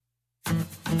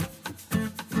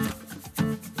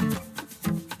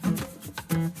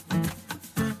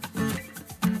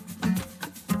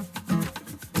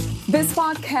This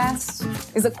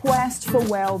podcast is a quest for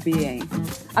well-being,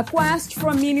 a quest for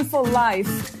a meaningful life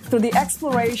through the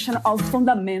exploration of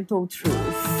fundamental truth.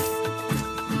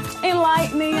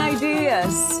 Enlightening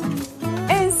ideas,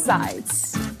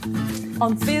 insights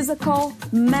on physical,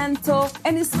 mental,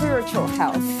 and spiritual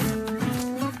health.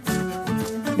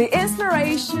 The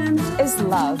inspiration is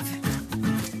love.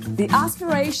 The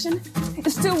aspiration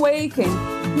is to awaken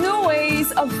new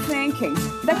ways of thinking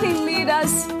that can lead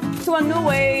us to a new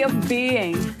way of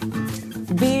being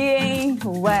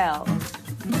well.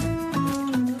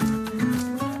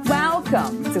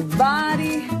 Welcome to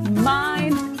Body,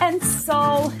 Mind, and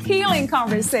Soul Healing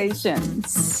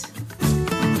Conversations.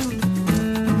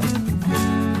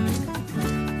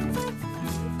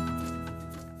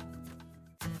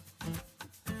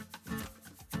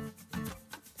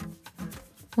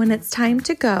 When it's time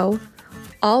to go,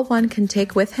 all one can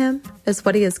take with him is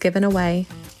what he has given away.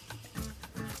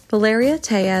 Valeria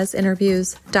Tejas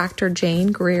interviews Dr.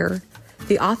 Jane Greer,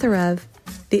 the author of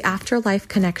The Afterlife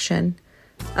Connection.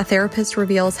 A therapist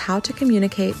reveals how to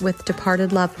communicate with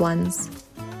departed loved ones.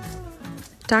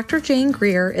 Dr. Jane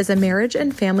Greer is a marriage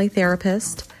and family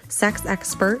therapist, sex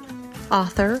expert,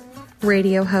 author,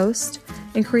 radio host,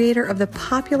 and creator of the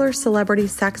popular celebrity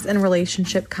sex and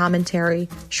relationship commentary,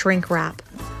 Shrink Wrap,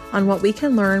 on what we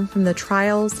can learn from the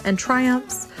trials and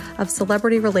triumphs of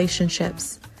celebrity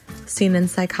relationships, seen in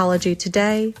Psychology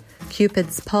Today,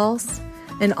 Cupid's Pulse,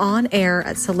 and on air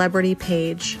at Celebrity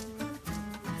Page.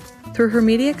 Through her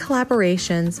media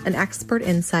collaborations and expert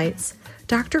insights,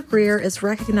 Dr. Greer is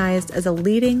recognized as a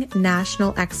leading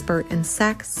national expert in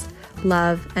sex,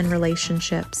 love, and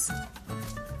relationships.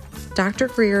 Dr.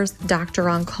 Greer's Doctor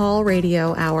on Call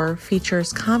radio hour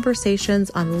features conversations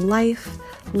on life,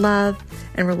 love,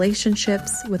 and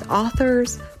relationships with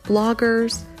authors,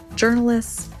 bloggers,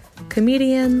 journalists,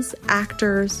 comedians,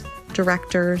 actors,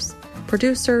 directors,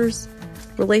 producers,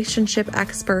 relationship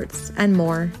experts, and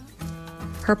more.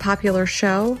 Her popular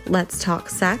show, Let's Talk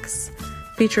Sex,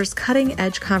 features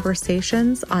cutting-edge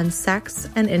conversations on sex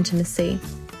and intimacy.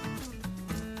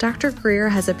 Dr. Greer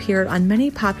has appeared on many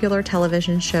popular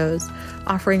television shows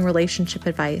offering relationship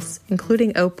advice,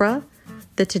 including Oprah,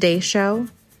 The Today Show,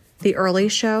 The Early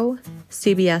Show,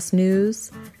 CBS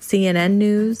News, CNN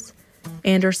News,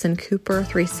 Anderson Cooper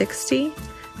 360,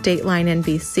 Dateline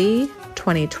NBC,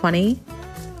 2020,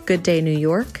 Good Day New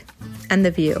York, and The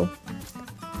View.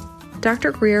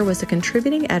 Dr. Greer was a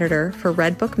contributing editor for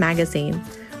Redbook magazine,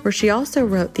 where she also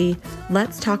wrote the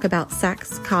Let's Talk About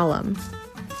Sex column.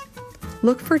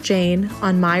 Look for Jane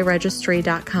on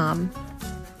myregistry.com.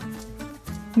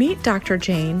 Meet Dr.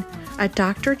 Jane at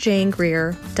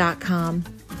drjanegreer.com.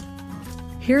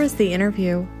 Here is the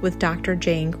interview with Dr.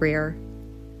 Jane Greer.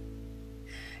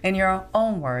 In your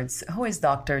own words, who is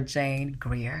Dr. Jane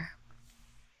Greer?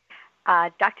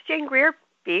 Dr. Jane Greer,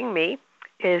 being me,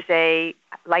 is a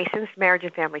licensed marriage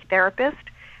and family therapist,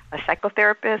 a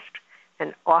psychotherapist,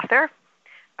 an author,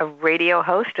 a radio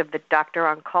host of the Doctor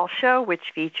on Call show,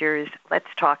 which features Let's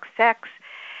Talk Sex,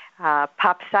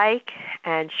 Pop Psych,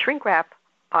 and Shrink Wrap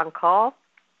on Call,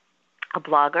 a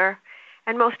blogger,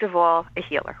 and most of all, a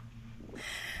healer.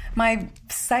 My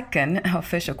second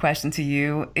official question to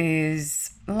you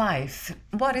is life.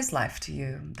 What is life to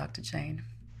you, Dr. Jane?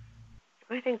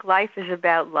 I think life is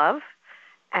about love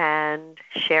and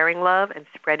sharing love and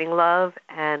spreading love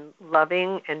and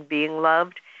loving and being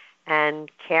loved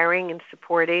and caring and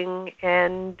supporting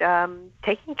and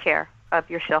taking care of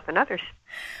yourself and others.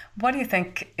 What do you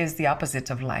think is the opposite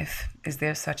of life? Is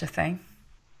there such a thing?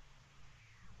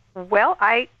 Well,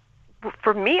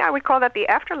 for me, I would call that the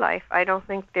afterlife. I don't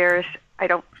think death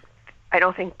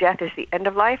is the end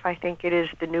of life. I think it is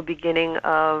the new beginning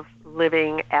of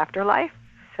living after life.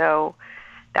 So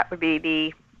that would be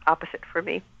the opposite for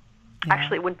me. Yeah.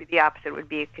 Actually, it wouldn't be the opposite. It would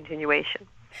be a continuation.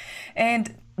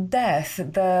 And death,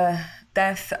 the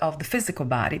death of the physical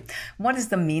body, what is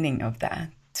the meaning of that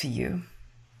to you?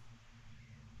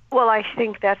 Well, I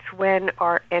think that's when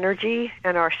our energy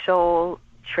and our soul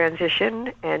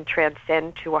transition and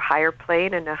transcend to a higher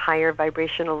plane and a higher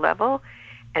vibrational level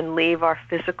and leave our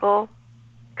physical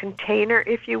container,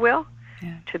 if you will,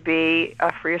 to be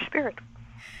a freer spirit.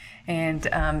 And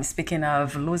speaking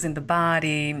of losing the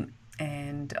body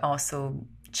and also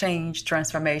change,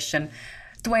 transformation,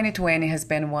 2020 has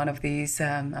been one of these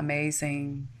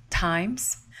amazing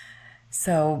times.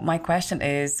 So my question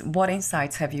is, what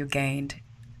insights have you gained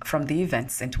from the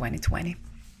events in 2020?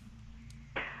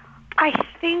 I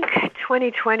think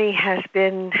 2020 has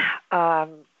been a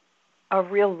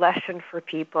real lesson for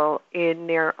people in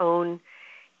their own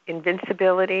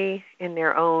invincibility, in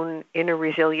their own inner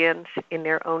resilience, in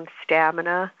their own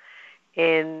stamina,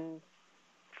 in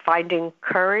finding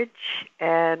courage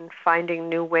and finding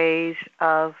new ways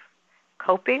of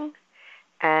coping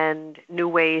and new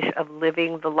ways of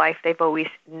living the life they've always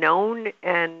known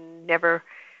and never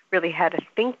really had to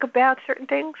think about certain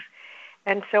things.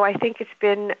 And so I think it's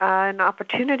been an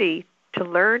opportunity to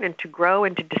learn and to grow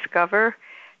and to discover,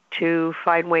 to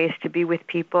find ways to be with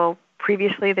people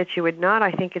previously that you would not.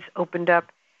 I think it's opened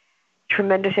up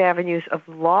tremendous avenues of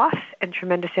loss and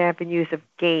tremendous avenues of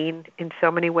gain in so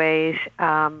many ways.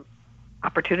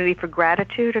 Opportunity for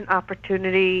gratitude and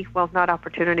opportunity, well, not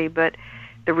opportunity, but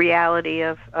the reality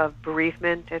of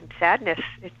bereavement and sadness.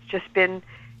 It's been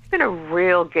a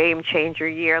real game changer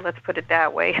year, let's put it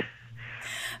that way.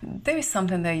 There is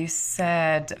something that you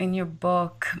said in your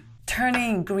book,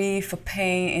 turning grief or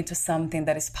pain into something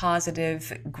that is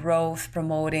positive, growth,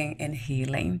 promoting, and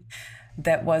healing.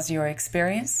 That was your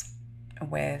experience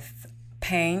with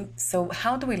pain. So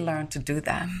how do we learn to do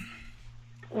that?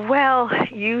 Well,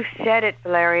 you said it,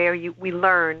 Valeria. We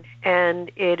learn,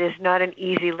 and it is not an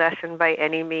easy lesson by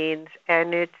any means,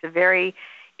 and it's a very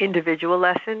individual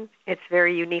lesson. It's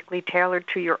very uniquely tailored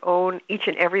to your own, each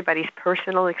and everybody's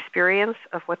personal experience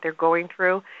of what they're going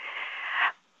through.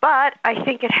 But I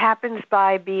think it happens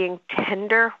by being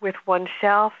tender with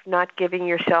oneself, not giving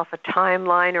yourself a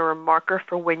timeline or a marker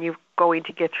for when you're going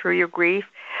to get through your grief.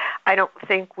 I don't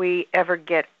think we ever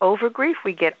get over grief.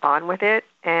 We get on with it,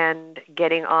 and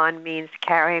getting on means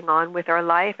carrying on with our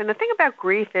life. And the thing about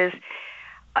grief is,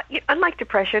 unlike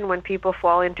depression, when people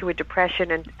fall into a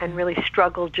depression and really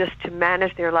struggle just to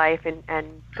manage their life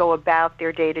and go about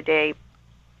their day-to-day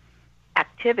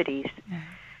activities,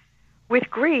 with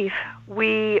grief,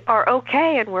 we are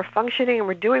okay and we're functioning and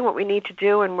we're doing what we need to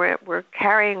do and we're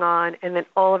carrying on, and then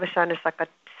all of a sudden it's like a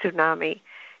tsunami.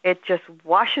 It just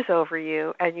washes over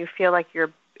you and you feel like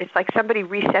it's like somebody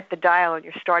reset the dial and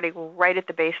you're starting right at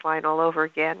the baseline all over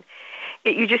again.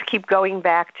 You just keep going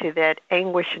back to that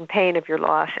anguish and pain of your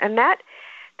loss. And that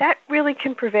really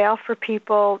can prevail for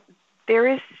people.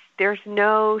 There's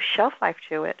no shelf life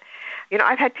to it.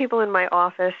 I've had people in my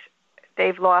office,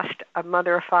 they've lost a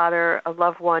mother, a father, a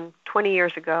loved one 20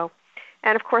 years ago.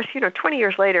 And of course, 20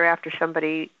 years later, after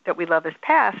somebody that we love has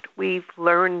passed, we've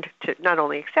learned to not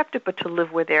only accept it, but to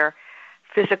live with their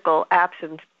physical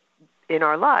absence in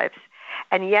our lives.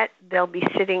 And yet they'll be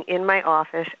sitting in my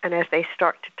office, and as they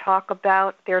start to talk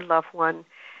about their loved one,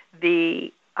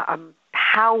 the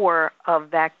power of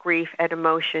that grief and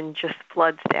emotion just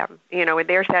floods them. And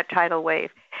there's that tidal wave.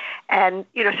 And,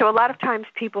 so a lot of times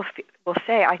people will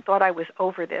say, I thought I was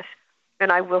over this.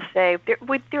 And I will say,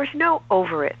 there's no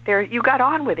over it. You got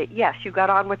on with it. Yes, you got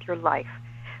on with your life.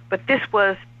 But this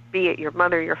was, be it your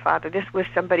mother, your father, this was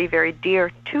somebody very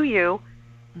dear to you.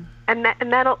 And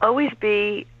that'll always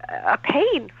be a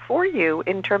pain for you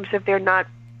in terms of their not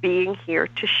being here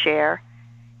to share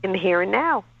in the here and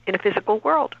now, in a physical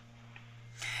world.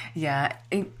 Yeah,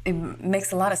 it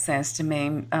makes a lot of sense to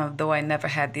me, though I never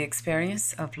had the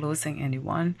experience of losing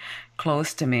anyone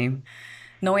close to me.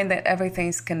 Knowing that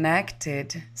everything's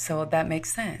connected, so that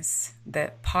makes sense.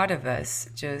 That part of us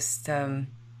just,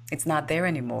 it's not there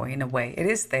anymore in a way. It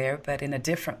is there, but in a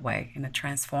different way, in a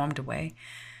transformed way.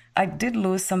 I did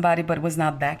lose somebody, but it was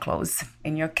not that close.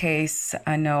 In your case,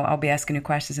 I know I'll be asking you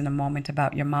questions in a moment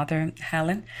about your mother,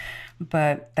 Helen,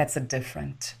 but that's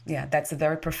that's a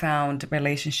very profound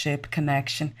relationship,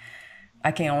 connection.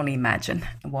 I can only imagine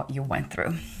what you went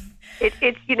through.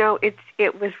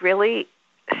 It was really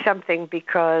something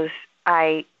because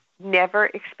I never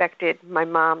expected my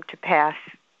mom to pass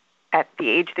at the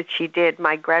age that she did.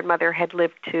 My grandmother had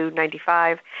lived to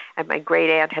 95, and my great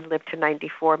aunt had lived to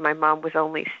 94. My mom was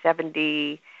only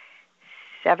 77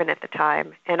 at the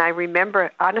time. And I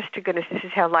remember, honest to goodness, this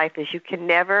is how life is. You can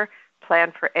never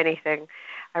plan for anything.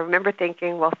 I remember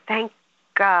thinking, well, thank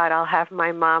God I'll have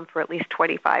my mom for at least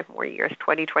 25 more years.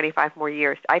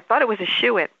 I thought it was a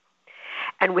shoo-in.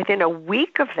 And within a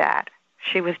week of that,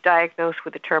 she was diagnosed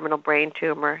with a terminal brain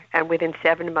tumor, and within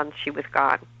 7 months she was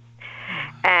gone.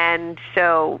 And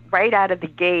so right out of the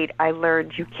gate, I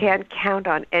learned you can't count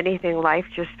on anything. Life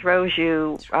just throws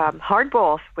you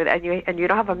hardballs, and you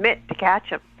don't have a mitt to catch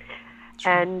them.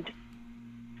 And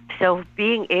so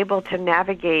being able to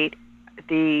navigate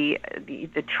the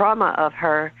trauma of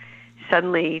her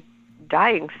suddenly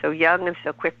dying so young and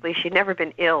so quickly, she'd never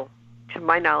been ill, to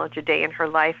my knowledge, a day in her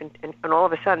life, and all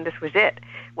of a sudden this was it.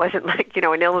 It wasn't like,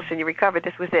 an illness and you recovered.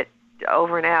 This was it,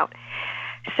 over and out.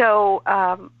 So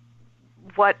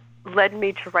what led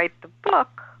me to write the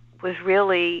book was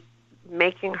really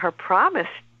making her promise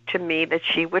to me that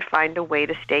she would find a way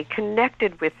to stay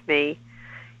connected with me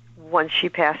once she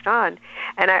passed on.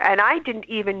 And I didn't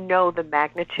even know the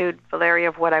magnitude, Valeria,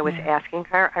 of what I was asking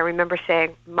her. I remember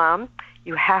saying, Mom,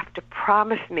 you have to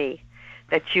promise me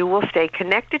that you will stay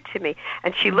connected to me.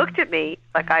 And she looked at me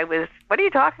like I was, what are you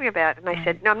talking about? And I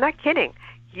said, no, I'm not kidding.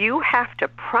 You have to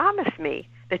promise me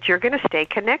that you're going to stay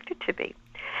connected to me.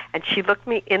 And she looked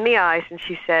me in the eyes and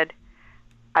she said,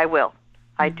 I will.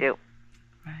 I do.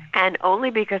 Right. And only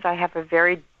because I have a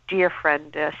very dear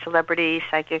friend, celebrity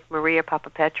psychic Maria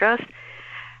Papapetros,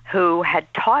 who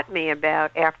had taught me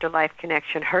about afterlife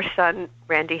connection. Her son,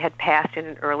 Randy, had passed in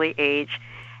an early age,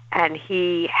 and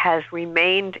he has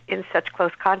remained in such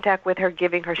close contact with her,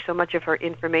 giving her so much of her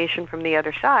information from the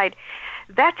other side.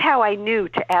 That's how I knew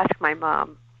to ask my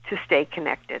mom to stay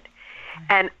connected.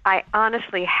 And I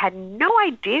honestly had no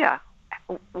idea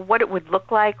what it would look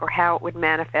like or how it would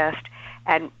manifest.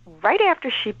 And right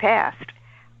after she passed,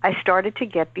 I started to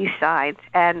get these signs.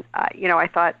 And, I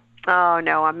thought, oh,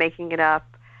 no, I'm making it up.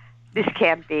 This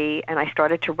can't be. And I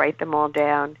started to write them all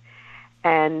down.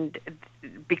 And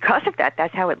because of that,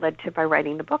 that's how it led to my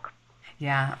writing the book.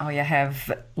 Yeah. Oh, I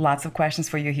have lots of questions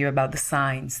for you here about the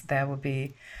signs. That would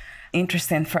be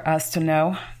interesting for us to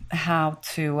know how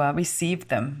to receive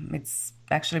them. It's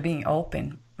actually being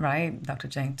open, right, Dr.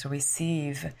 Jane, to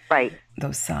receive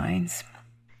those signs.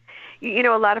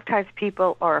 A lot of times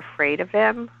people are afraid of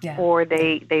them, or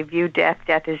they view death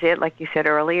is it, like you said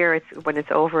earlier. When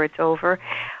it's over, it's over.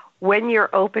 When you're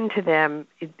open to them,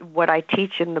 what I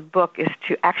teach in the book is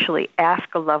to actually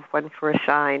ask a loved one for a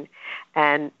sign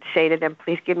and say to them,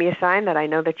 please give me a sign that I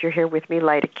know that you're here with me,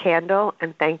 light a candle,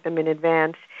 and thank them in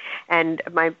advance. And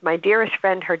my dearest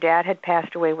friend, her dad had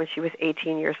passed away when she was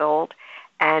 18 years old,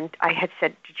 and I had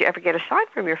said, did you ever get a sign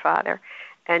from your father?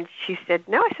 And she said,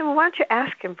 no. I said, well, why don't you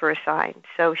ask him for a sign?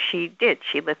 So she did.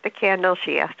 She lit the candle.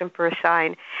 She asked him for a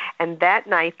sign. And that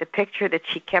night, the picture that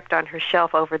she kept on her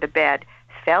shelf over the bed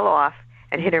fell off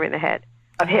and hit her in the head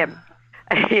of him.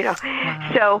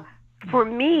 Wow. So for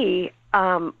me,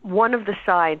 one of the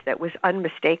signs that was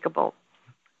unmistakable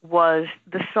was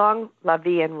the song La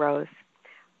Vie en Rose.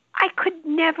 I could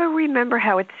never remember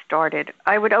how it started.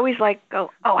 I would always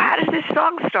go, oh, how does this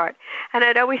song start? And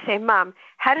I'd always say, Mom,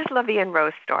 how does La Vie en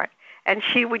Rose start? And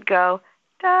she would go,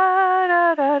 da,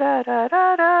 da, da, da, da,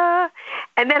 da, da.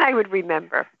 And then I would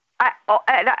remember.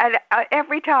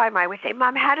 Every time I would say,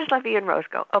 Mom, how does La Vie en Rose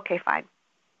go? Okay, fine.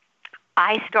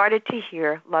 I started to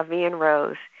hear La Vie en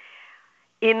Rose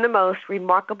in the most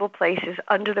remarkable places,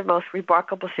 under the most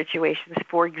remarkable situations.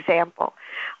 For example,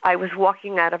 I was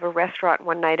walking out of a restaurant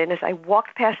one night, and as I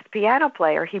walked past the piano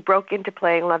player, he broke into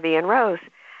playing La Vie en Rose.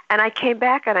 And I came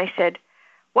back and I said,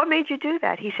 what made you do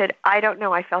that? He said, I don't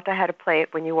know. I felt I had to play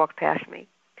it when you walked past me.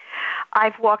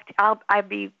 I'd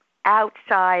be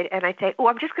outside, and I'd say, oh,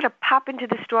 I'm just going to pop into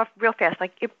the store real fast,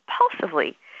 like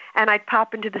impulsively. And I'd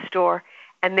pop into the store,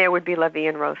 and there would be La Vie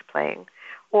en Rose playing.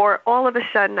 Or all of a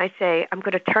sudden I say, I'm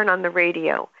going to turn on the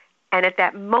radio. And at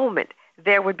that moment,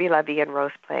 there would be La Vie en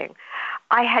Rose playing.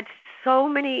 I had so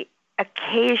many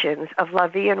occasions of La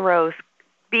Vie en Rose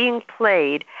being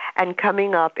played and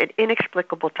coming up at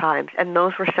inexplicable times. And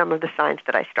those were some of the signs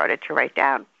that I started to write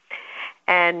down.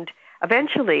 And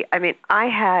eventually, I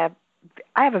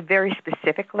have a very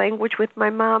specific language with my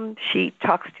mom. She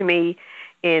talks to me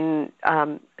in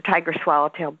tiger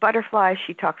swallowtail butterflies.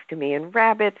 She talks to me in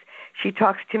rabbits. She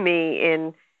talks to me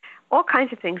in all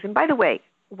kinds of things. And by the way,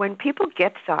 when people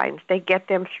get signs, they get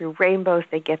them through rainbows,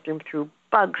 they get them through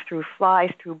bugs, through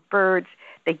flies, through birds,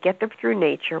 they get them through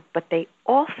nature, but they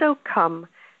also come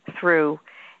through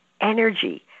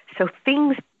energy. So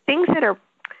things that are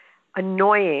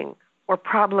annoying or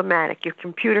problematic, your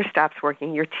computer stops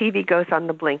working, your TV goes on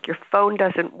the blink, your phone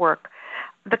doesn't work,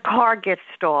 the car gets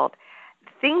stalled,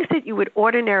 things that you would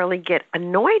ordinarily get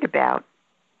annoyed about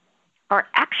are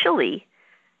actually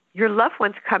your loved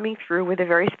ones coming through with a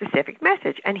very specific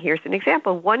message. And here's an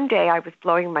example. One day I was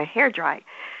blowing my hair dry,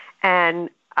 and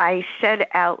I said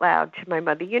out loud to my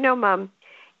mother, Mom,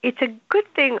 it's a good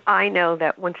thing I know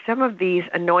that when some of these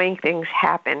annoying things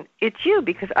happen, it's you,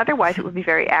 because otherwise it would be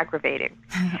very aggravating.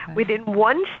 Within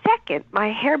 1 second, my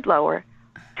hair blower,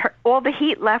 all the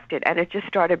heat left it, and it just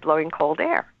started blowing cold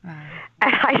air.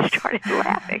 And I started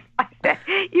laughing. I said,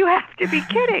 you have to be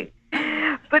kidding.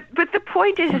 But the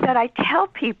point is that I tell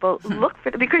people, look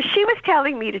for them, because she was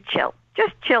telling me to chill,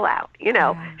 just chill out,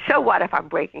 So what if I'm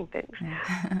breaking things?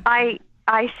 I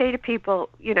say to people,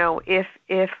 if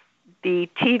the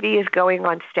TV is going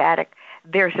on static,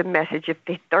 there's a message. If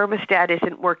the thermostat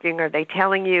isn't working, are they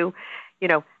telling you,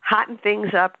 hotten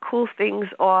things up, cool things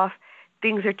off?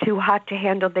 things are too hot to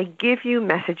handle. They give you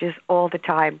messages all the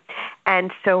time.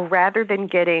 And so rather than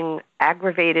getting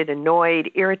aggravated,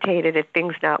 annoyed, irritated at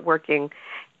things not working,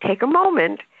 take a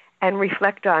moment and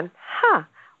reflect on,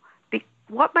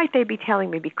 what might they be telling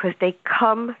me? Because they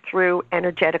come through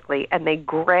energetically and they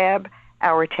grab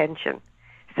our attention.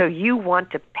 So you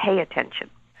want to pay attention.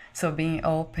 So being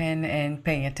open and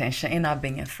paying attention and not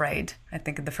being afraid. I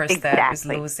think the first step is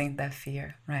losing that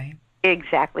fear, right?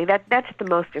 Exactly. That's the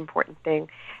most important thing.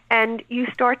 And you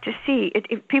start to see,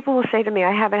 people will say to me,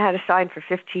 I haven't had a sign for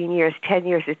 15 years, 10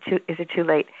 years, is it too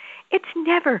late? It's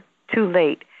never too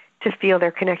late to feel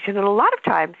their connection. And a lot of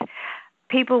times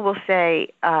people will say,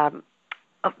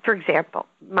 for example,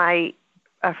 my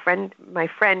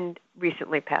friend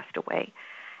recently passed away,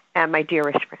 and my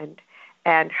dearest friend,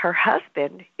 and her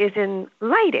husband is in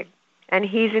lighting, and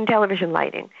he's in television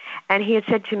lighting. And he had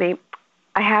said to me,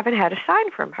 I haven't had a sign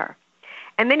from her.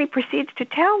 And then he proceeds to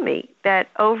tell me that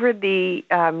over the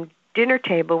dinner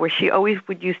table where she always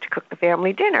would use to cook the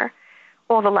family dinner,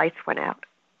 all the lights went out.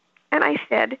 And I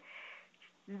said,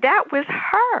 that was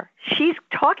her. She's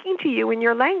talking to you in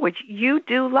your language. You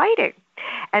do lighting.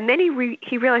 And then he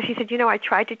realized, he said, I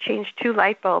tried to change 2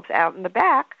 light bulbs out in the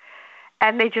back,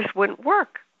 and they just wouldn't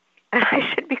work. And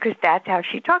I said, because that's how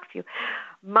she talks to you.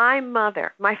 My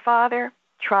father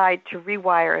tried to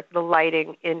rewire the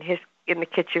lighting in the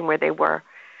kitchen where they were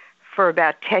for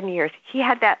about 10 years. He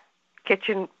had that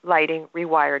kitchen lighting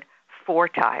rewired 4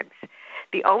 times.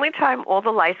 The only time all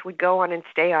the lights would go on and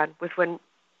stay on was when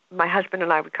my husband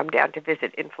and I would come down to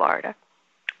visit in Florida.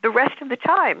 The rest of the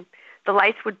time, the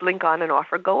lights would blink on and off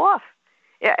or go off.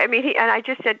 Yeah, and I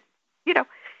just said, she's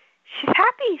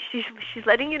happy. She's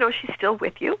letting you know she's still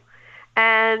with you.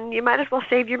 And you might as well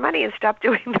save your money and stop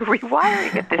doing the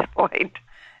rewiring at this point.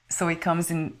 So it comes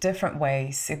in different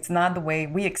ways. It's not the way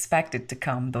we expect it to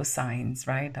come, those signs,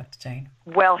 right, Dr. Jane?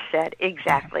 Well said,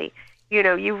 exactly.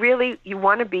 Yeah. You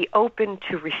want to be open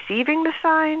to receiving the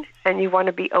sign, and you want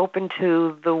to be open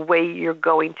to the way you're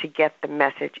going to get the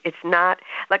message. It's not,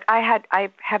 like I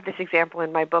have this example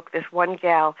in my book, this one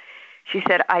gal, she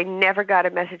said, I never got a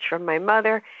message from my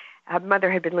mother. Her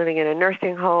mother had been living in a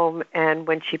nursing home, and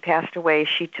when she passed away,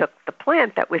 she took the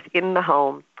plant that was in the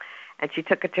home, and she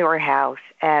took it to her house.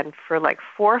 And for like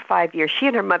 4 or 5 years, she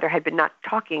and her mother had been not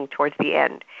talking towards the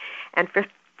end. And for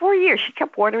 4 years, she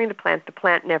kept watering the plant. The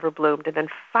plant never bloomed. And then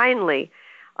finally,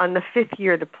 on the 5th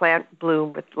year, the plant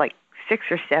bloomed with like 6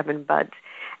 or 7 buds.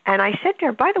 And I said to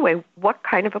her, by the way, what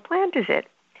kind of a plant is it?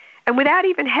 And without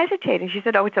even hesitating, she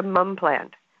said, it's a mum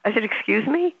plant. I said, excuse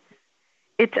me?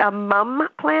 It's a mum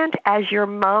plant, as your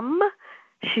mum?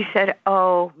 She said,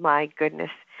 oh, my goodness.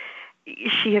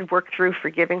 She had worked through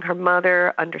forgiving her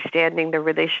mother, understanding the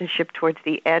relationship towards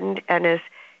the end, and as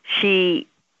she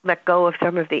let go of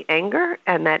some of the anger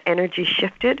and that energy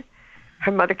shifted,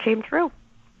 her mother came through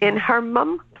in her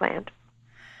mum plant.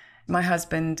 My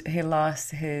husband, he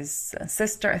lost his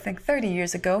sister, I think 30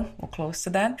 years ago, or close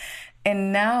to that,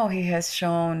 and now he has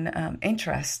shown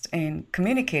interest in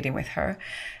communicating with her.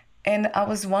 And I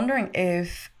was wondering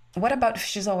what about if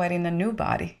she's already in a new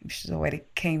body, if she's already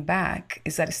came back?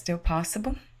 Is that still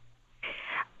possible?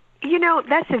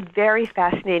 That's a very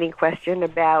fascinating question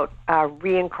about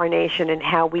reincarnation and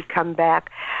how we come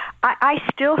back. I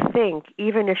still think,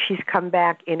 even if she's come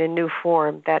back in a new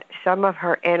form, that some of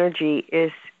her energy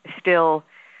is still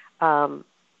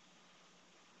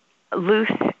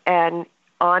loose and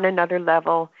on another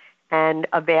level and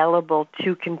available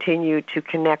to continue to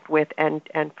connect with and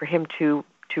for him to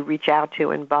reach out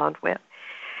to and bond with.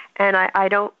 And I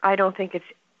don't think it's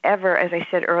ever, as I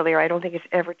said earlier, I don't think it's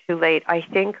ever too late. I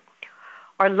think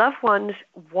our loved ones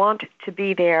want to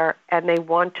be there, and they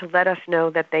want to let us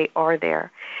know that they are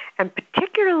there. And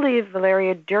particularly,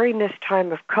 Valeria, during this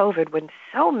time of COVID, when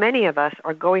so many of us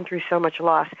are going through so much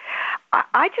loss,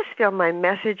 I just feel my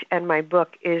message and my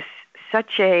book is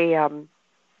such a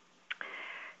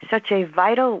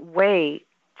vital way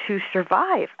to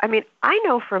survive. I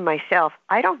know for myself,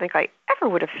 I don't think I ever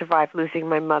would have survived losing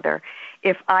my mother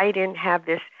if I didn't have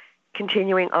this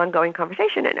continuing, ongoing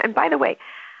conversation. And by the way,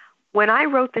 when I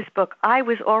wrote this book, I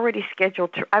was already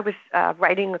scheduled to, I was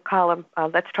writing a column,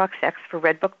 Let's Talk Sex, for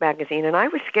Red Book magazine, and I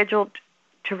was scheduled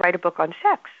to write a book on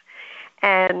sex.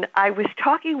 And I was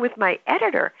talking with my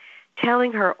editor,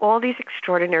 telling her all these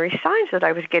extraordinary signs that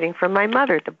I was getting from my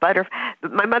mother.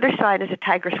 My mother's sign is a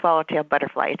tiger swallowtail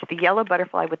butterfly. It's the yellow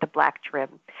butterfly with the black trim.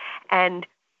 And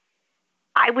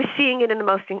I was seeing it in the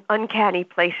most uncanny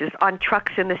places, on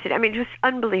trucks in the city. Just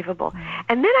unbelievable.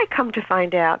 And then I come to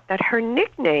find out that her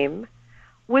nickname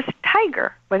was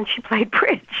Tiger when she played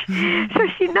bridge. So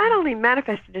she not only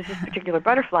manifested as this particular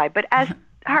butterfly, but as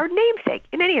our namesake,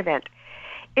 in any event.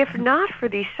 If not for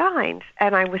these signs,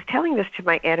 and I was telling this to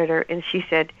my editor, and she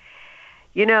said,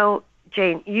 you know,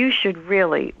 Jane, you should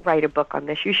really write a book on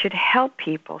this. You should help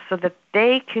people so that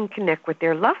they can connect with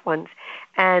their loved ones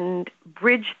and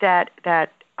bridge that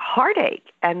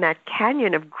heartache and that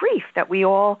canyon of grief that we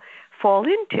all fall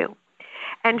into.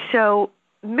 And so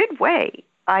midway,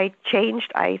 I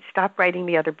stopped writing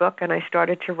the other book, and I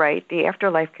started to write The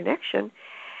Afterlife Connection.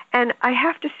 And I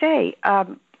have to say, a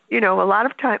lot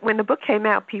of time when the book came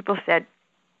out, people said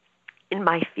in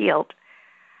my field,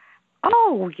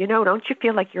 oh, don't you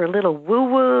feel like you're a little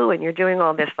woo-woo and you're doing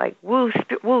all this like woo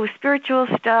spiritual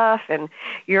stuff, and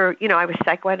I was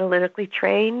psychoanalytically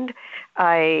trained.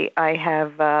 I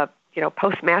have,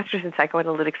 postmasters in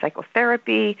psychoanalytic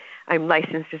psychotherapy. I'm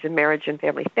licensed as a marriage and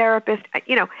family therapist.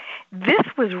 This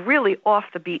was really off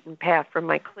the beaten path from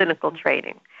my clinical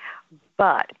training,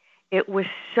 but it was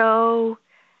so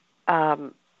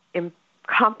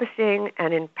encompassing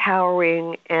and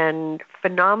empowering and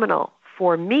phenomenal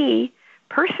for me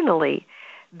personally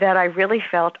that I really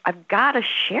felt I've got to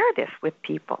share this with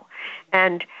people.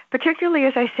 And particularly,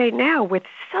 as I say now, with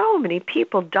so many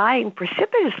people dying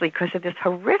precipitously because of this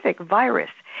horrific virus,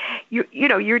 you're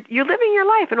living your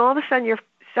life, and all of a sudden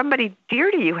somebody dear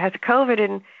to you has COVID,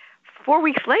 and 4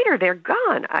 weeks later they're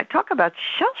gone. I talk about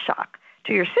shell shock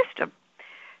to your system.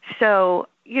 So,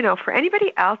 for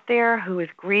anybody out there who is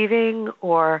grieving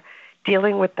or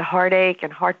dealing with the heartache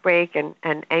and heartbreak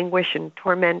and anguish and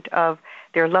torment of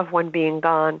their loved one being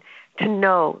gone, to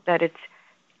know that it's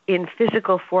in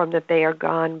physical form that they are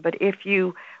gone. But if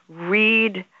you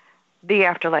read The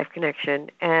Afterlife Connection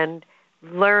and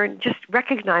learn, just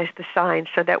recognize the signs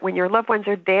so that when your loved ones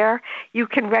are there, you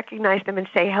can recognize them and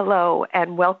say hello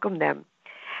and welcome them.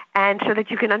 And so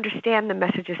that you can understand the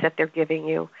messages that they're giving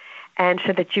you, and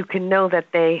so that you can know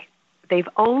that they've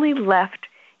only left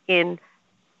in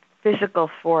physical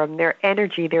form. Their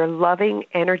energy, their loving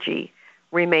energy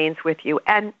remains with you.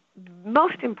 And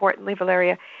most importantly,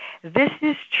 Valeria, this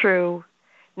is true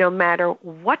no matter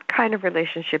what kind of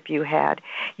relationship you had.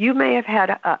 You may have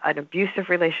had an abusive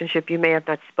relationship. You may have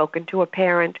not spoken to a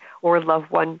parent or a loved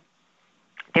one.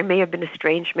 There may have been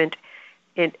estrangement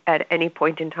at any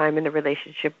point in time in the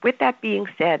relationship. With that being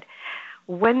said,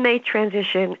 when they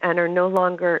transition and are no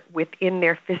longer within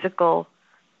their physical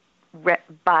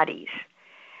bodies,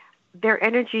 their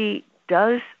energy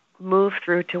does move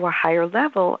through to a higher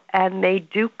level, and they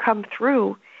do come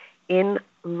through in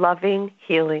loving,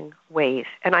 healing ways.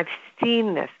 And I've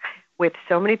seen this with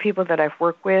so many people that I've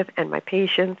worked with and my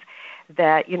patients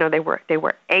that, they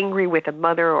were angry with a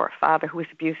mother or a father who was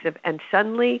abusive, and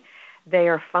suddenly they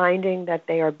are finding that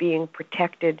they are being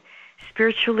protected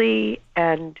spiritually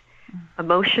and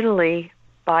emotionally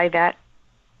by that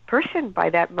person, by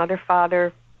that mother,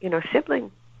 father,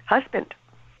 sibling, husband.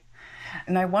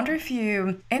 And I wonder if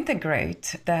you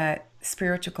integrate that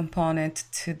spiritual component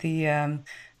to the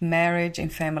marriage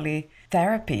and family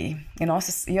therapy, and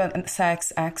also you're a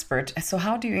sex expert. So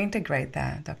how do you integrate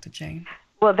that, Dr. Jane?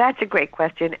 Well, that's a great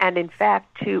question. And in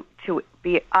fact, to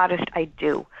be honest, I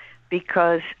do,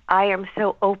 because I am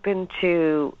so open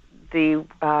to the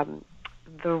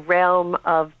realm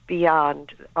of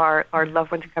beyond our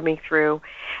loved ones coming through.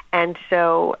 And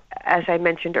so, as I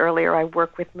mentioned earlier, I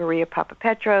work with Maria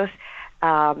Papapetros,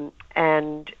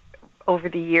 and over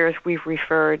the years we've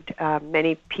referred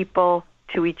many people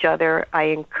to each other. I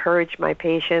encourage my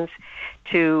patients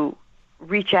to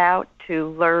reach out to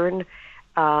learn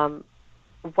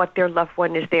what their loved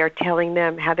one is there telling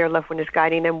them, how their loved one is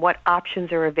guiding them, what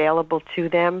options are available to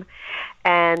them.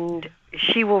 And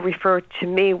she will refer to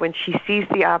me when she sees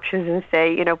the options and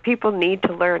say, people need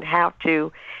to learn how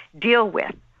to deal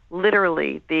with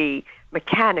literally the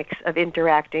mechanics of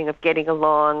interacting, of getting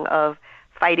along, of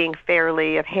fighting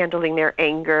fairly, of handling their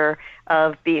anger,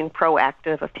 of being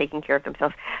proactive, of taking care of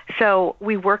themselves. So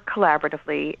we work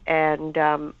collaboratively, and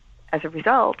as a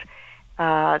result,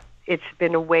 it's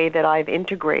been a way that I've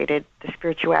integrated the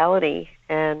spirituality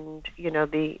and,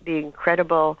 the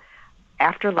incredible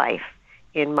afterlife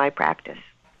in my practice.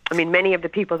 I mean, many of the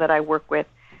people that I work with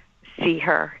see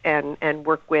her and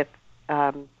work with,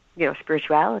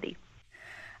 spirituality.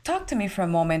 Talk to me for a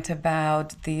moment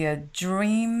about the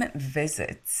dream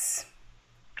visits.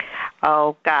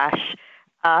 Oh, gosh.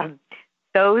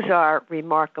 Those are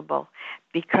remarkable,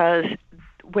 because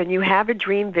when you have a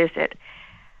dream visit,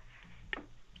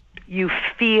 you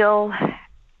feel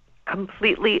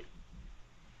completely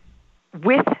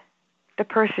with the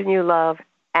person you love,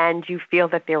 and you feel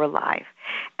that they're alive.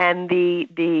 And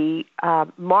the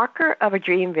marker of a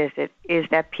dream visit is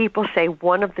that people say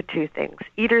one of the two things.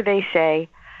 Either they say,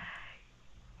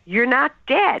 you're not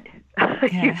dead.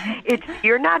 Yeah. It's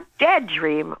you're not dead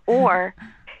dream, or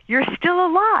you're still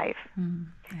alive.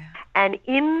 Yeah. And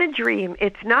in the dream,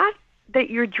 it's not that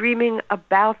you're dreaming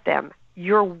about them.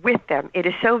 You're with them. It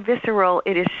is so visceral.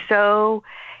 It is so,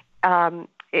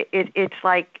 it's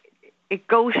like it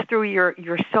goes through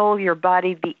your soul, your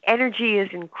body. The energy is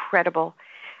incredible.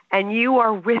 And you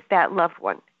are with that loved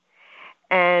one.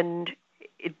 And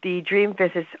the dream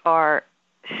visits are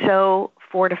so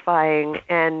fortifying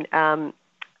and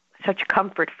such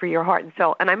comfort for your heart and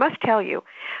soul. And I must tell you,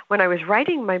 when I was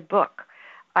writing my book,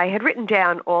 I had written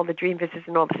down all the dream visits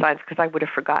and all the signs because I would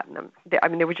have forgotten them. I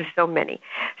mean, there were just so many.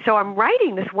 So I'm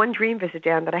writing this one dream visit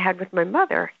down that I had with my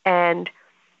mother. And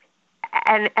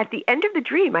at the end of the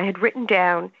dream, I had written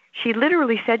down, she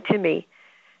literally said to me,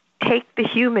 "Take the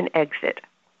human exit."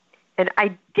 And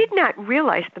I did not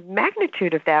realize the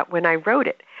magnitude of that when I wrote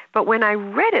it. But when I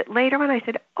read it later on, I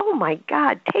said, "Oh my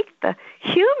God, take the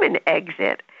human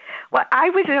exit." Well, I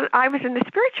was in the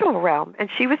spiritual realm, and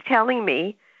she was telling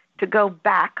me to go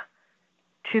back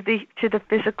to the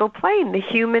physical plane, the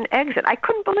human exit. I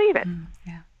couldn't believe it.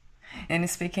 Yeah. And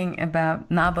speaking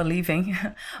about not believing,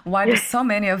 why do so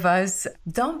many of us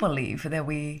don't believe that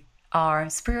we are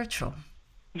spiritual?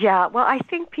 Yeah, well, I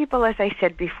think people, as I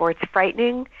said before, it's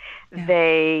frightening.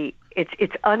 Yeah.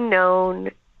 It's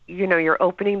unknown. You know, you're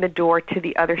opening the door to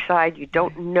the other side. You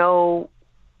don't know.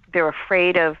 They're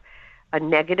afraid of a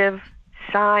negative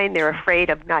sign. They're afraid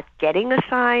of not getting a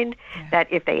sign, that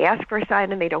if they ask for a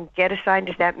sign and they don't get a sign,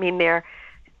 does that mean their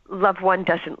loved one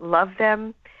doesn't love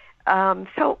them?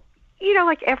 So, you know,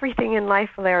 like everything in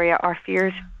life, Valeria, our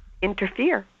fears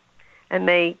interfere, and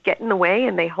they get in the way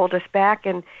and they hold us back.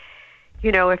 And,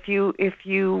 you know, if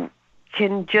you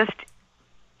can just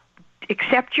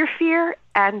accept your fear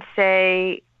and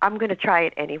say, I'm going to try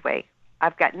it anyway.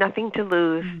 I've got nothing to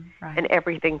lose and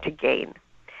everything to gain.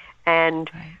 And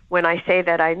when I say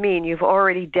that, I mean you've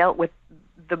already dealt with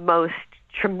the most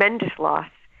tremendous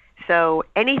loss. So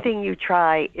anything you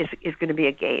try is going to be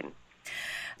a gain.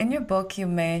 In your book, you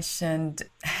mentioned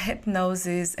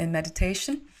hypnosis and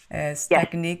meditation as Yes.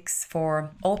 techniques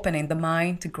for opening the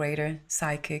mind to greater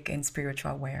psychic and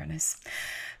spiritual awareness.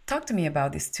 Talk to me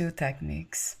about these two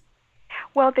techniques.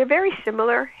 Well, they're very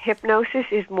similar. Hypnosis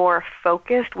is more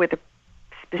focused with a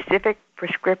specific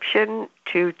prescription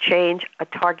to change a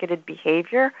targeted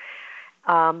behavior,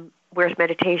 whereas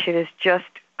meditation is just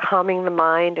calming the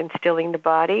mind and stilling the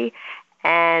body.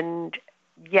 And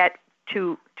yet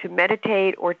to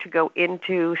meditate or to go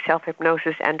into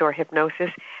self-hypnosis and or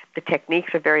hypnosis, the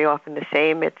techniques are very often the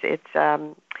same. It's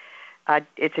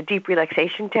a deep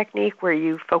relaxation technique where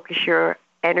you focus your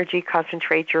energy,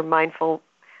 concentrate your mindful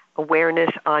awareness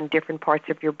on different parts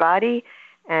of your body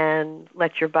and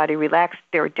let your body relax.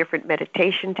 There are different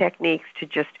meditation techniques to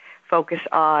just focus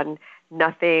on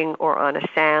nothing or on a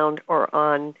sound or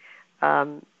on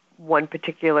one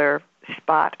particular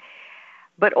spot.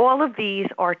 But all of these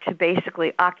are to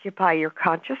basically occupy your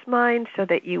conscious mind so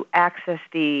that you access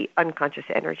the unconscious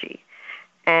energy.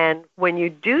 And when you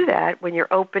do that, when you're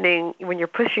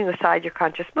pushing aside your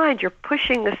conscious mind, you're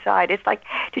pushing aside. It's like,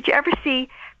 did you ever see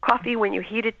coffee when you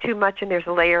heat it too much and there's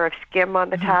a layer of skim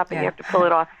on the top and you have to pull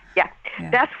it off? Yeah.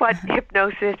 That's what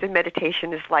hypnosis and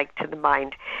meditation is like to the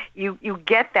mind. You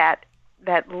get that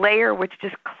layer which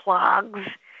just clogs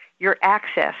your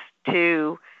access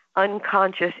to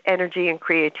unconscious energy and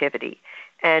creativity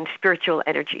and spiritual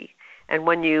energy. And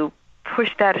when you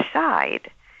push that aside,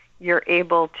 you're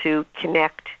able to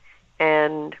connect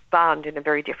and bond in a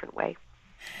very different way.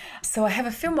 So I have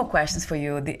a few more questions for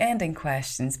you, the ending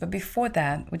questions. But before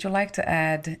that, would you like to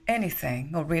add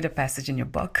anything or read a passage in your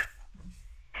book?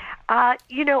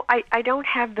 You know, I don't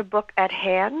have the book at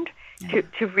hand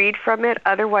to read from it.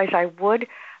 Otherwise, I would.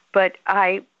 But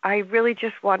I really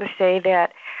just want to say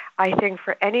that I think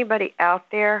for anybody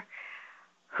out there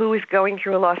who is going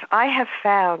through a loss, I have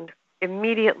found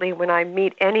immediately when I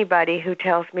meet anybody who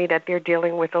tells me that they're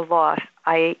dealing with a loss,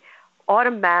 I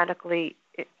automatically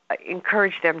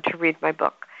encourage them to read my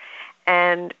book.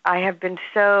 And I have been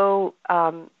so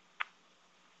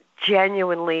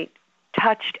genuinely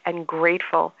touched and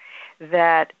grateful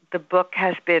that the book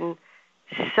has been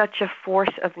such a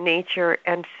force of nature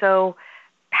and so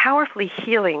powerfully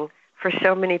healing for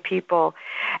so many people.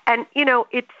 And, you know,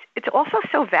 it's also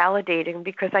so validating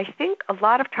because I think a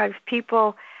lot of times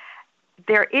people,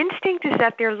 their instinct is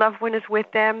that their loved one is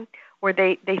with them, or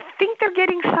they think they're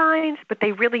getting signs, but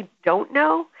they really don't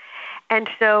know. And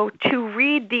so to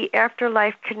read the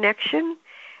afterlife connection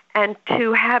and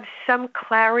to have some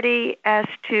clarity as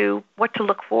to what to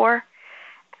look for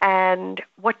and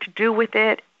what to do with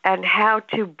it and how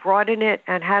to broaden it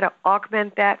and how to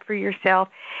augment that for yourself,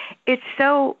 it's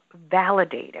so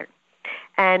validating.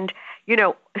 And,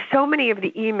 so many of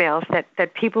the emails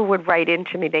that people would write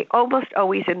into me, they almost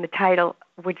always in the title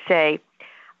would say,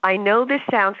 I know this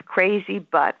sounds crazy,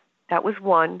 but that was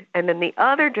one. And then the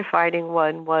other defining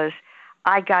one was,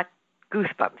 I got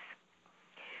goosebumps.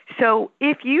 So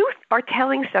if you are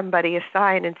telling somebody a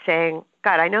sign and saying,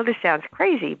 God, I know this sounds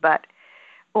crazy, but,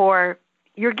 or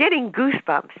you're getting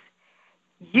goosebumps,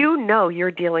 you're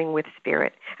dealing with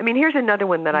spirit. I mean, here's another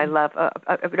one that I love.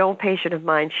 An old patient of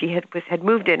mine, she had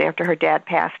moved in after her dad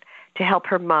passed to help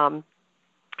her mom,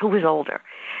 who was older,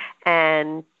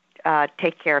 and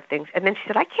take care of things. And then she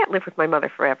said, I can't live with my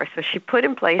mother forever. So she put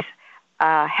in place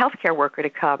a healthcare worker to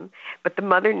come, but the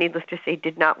mother, needless to say,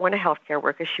 did not want a healthcare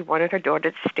worker. She wanted her daughter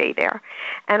to stay there.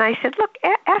 And I said, look,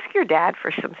 ask your dad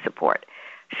for some support.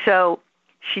 So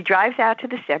she drives out to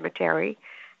the cemetery,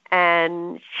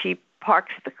 and she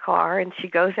parks the car, and she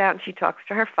goes out and she talks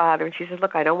to her father, and she says,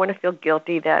 look, I don't want to feel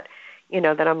guilty that,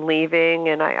 that I'm leaving,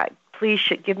 and I please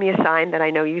should give me a sign that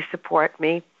I know you support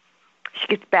me. She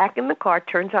gets back in the car,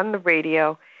 turns on the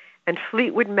radio, and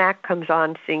Fleetwood Mac comes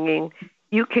on singing,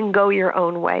 You Can Go Your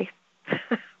Own Way.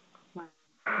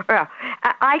 Yeah,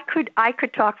 I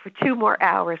could talk for 2 more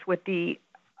hours with the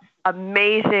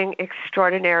amazing,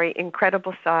 extraordinary,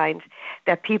 incredible signs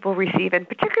that people receive, and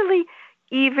particularly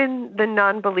even the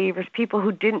non-believers, people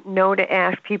who didn't know to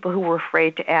ask, people who were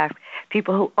afraid to ask,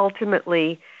 people who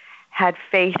ultimately had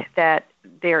faith that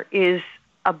there is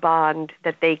a bond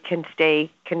that they can stay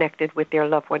connected with their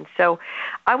loved ones. So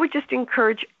I would just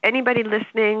encourage anybody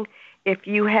listening, if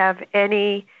you have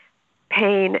any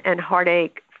pain and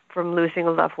heartache from losing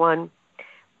a loved one,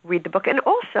 read the book. And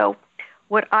also,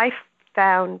 what I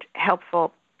found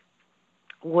helpful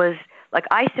was, like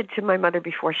I said to my mother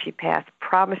before she passed,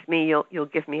 promise me you'll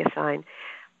give me a sign.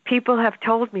 People have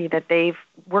told me that they've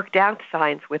worked out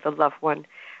signs with a loved one,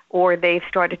 or they've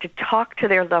started to talk to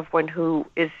their loved one who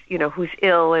is, who's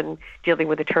ill and dealing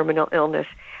with a terminal illness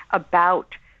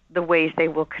about the ways they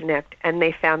will connect. And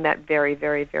they found that very,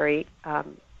 very, very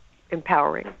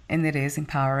empowering. And it is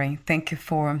empowering. Thank you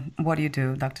for what you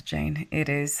do, Dr. Jane. It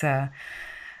is a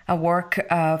work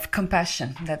of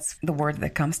compassion. That's the word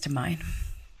that comes to mind.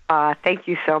 Thank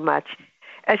you so much.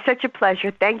 It's such a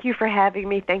pleasure. Thank you for having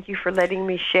me. Thank you for letting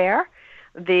me share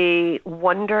the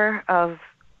wonder of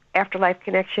afterlife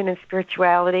connection and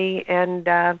spirituality. And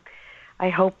I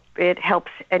hope it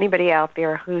helps anybody out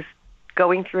there who's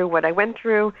going through what I went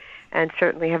through, and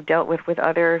certainly have dealt with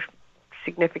other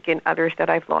significant others that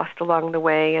I've lost along the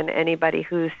way, and anybody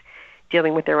who's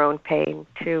dealing with their own pain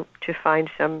to find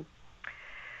some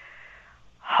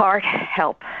heart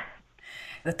help.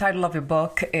 The title of your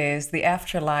book is The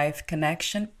Afterlife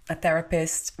Connection. A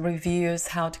therapist reviews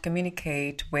how to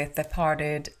communicate with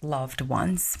departed loved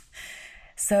ones.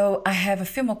 So I have a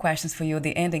few more questions for you,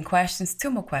 the ending questions,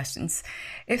 2 more questions.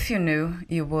 If you knew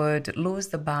you would lose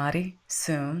the body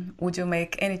soon, would you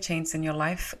make any change in your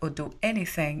life or do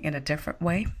anything in a different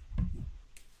way?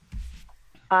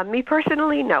 Me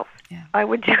personally, no. Yeah. I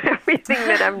would do everything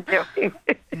that I'm doing.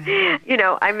 Yeah.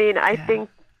 I think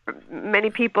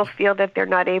many people feel that they're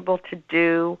not able to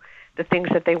do the things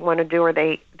that they want to do, or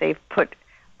they've put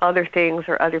other things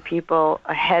or other people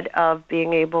ahead of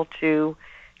being able to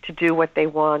do what they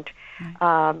want.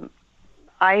 Right.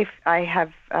 I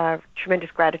have tremendous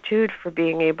gratitude for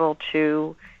being able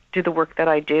to do the work that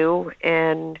I do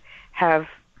and have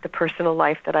the personal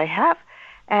life that I have.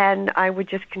 And I would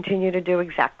just continue to do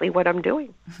exactly what I'm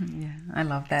doing. Yeah, I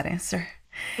love that answer.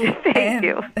 Thank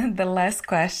you. And the last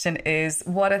question is,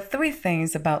 what are 3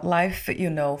 things about life you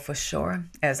know for sure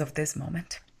as of this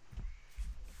moment?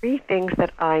 3 things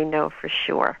that I know for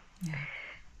sure. Yeah.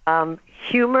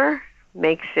 Humor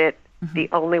makes it the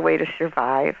only way to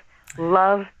survive.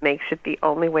 Love makes it the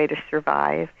only way to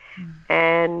survive.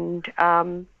 And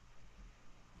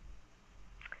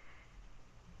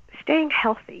staying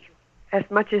healthy as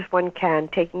much as one can,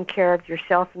 taking care of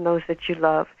yourself and those that you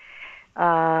love.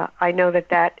 I know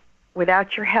that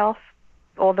without your health,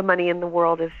 all the money in the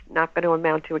world is not going to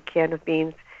amount to a can of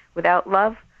beans. Without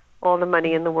love, all the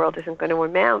money in the world isn't going to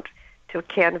amount to a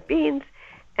can of beans.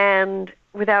 And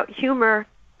without humor,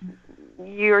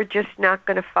 you're just not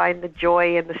going to find the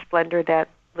joy and the splendor that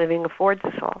living affords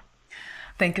us all.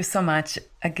 Thank you so much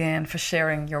again for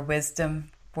sharing your wisdom,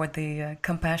 for the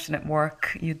compassionate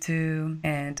work you do,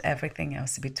 and everything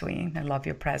else in between. I love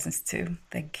your presence too.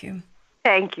 Thank you.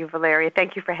 Thank you, Valeria.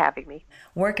 Thank you for having me.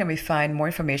 Where can we find more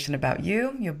information about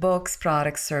you, your books,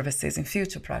 products, services, and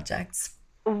future projects?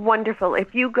 Wonderful.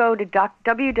 If you go to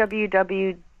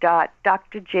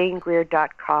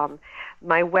www.drjanegreer.com,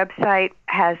 My website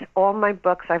has all my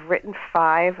books. I've written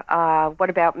 5. What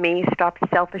About Me? Stop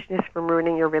Selfishness from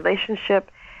Ruining Your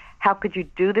Relationship. How Could You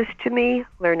Do This to Me?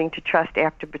 Learning to Trust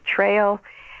After Betrayal.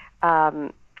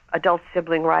 Adult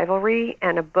Sibling Rivalry,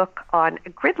 and a book on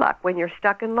gridlock, when you're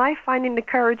stuck in life, finding the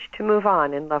courage to move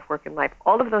on in love, work, and life.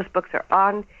 All of those books are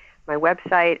on my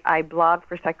website. I blog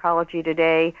for Psychology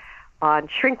Today on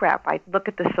shrink wrap. I look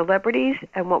at the celebrities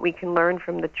and what we can learn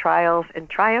from the trials and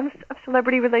triumphs of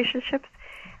celebrity relationships.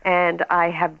 And I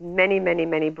have many, many,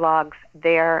 many blogs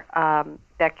there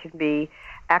that can be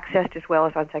accessed as well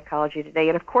as on Psychology Today.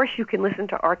 And, of course, you can listen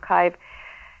to archive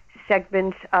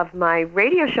segments of my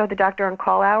radio show, The Doctor on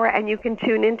Call Hour, and you can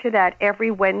tune into that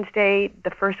every Wednesday,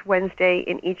 the first Wednesday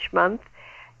in each month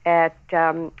at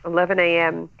 11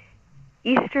 a.m.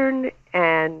 Eastern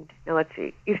and,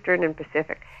 Eastern and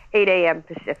Pacific, 8 a.m.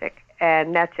 Pacific,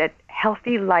 and that's at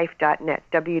healthylife.net,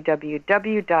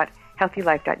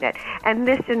 www.healthylife.net. And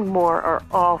this and more are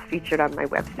all featured on my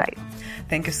website.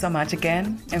 Thank you so much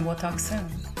again, and we'll talk soon.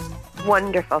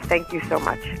 Wonderful. Thank you so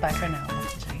much. Bye for now.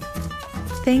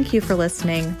 Thank you for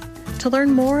listening. To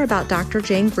learn more about Dr.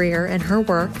 Jane Greer and her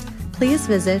work, please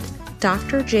visit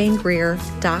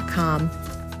drjanegreer.com.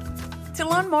 To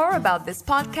learn more about this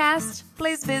podcast,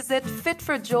 please visit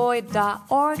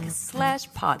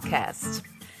fitforjoy.org/podcast.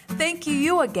 Thank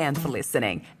you again for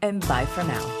listening, and bye for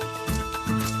now.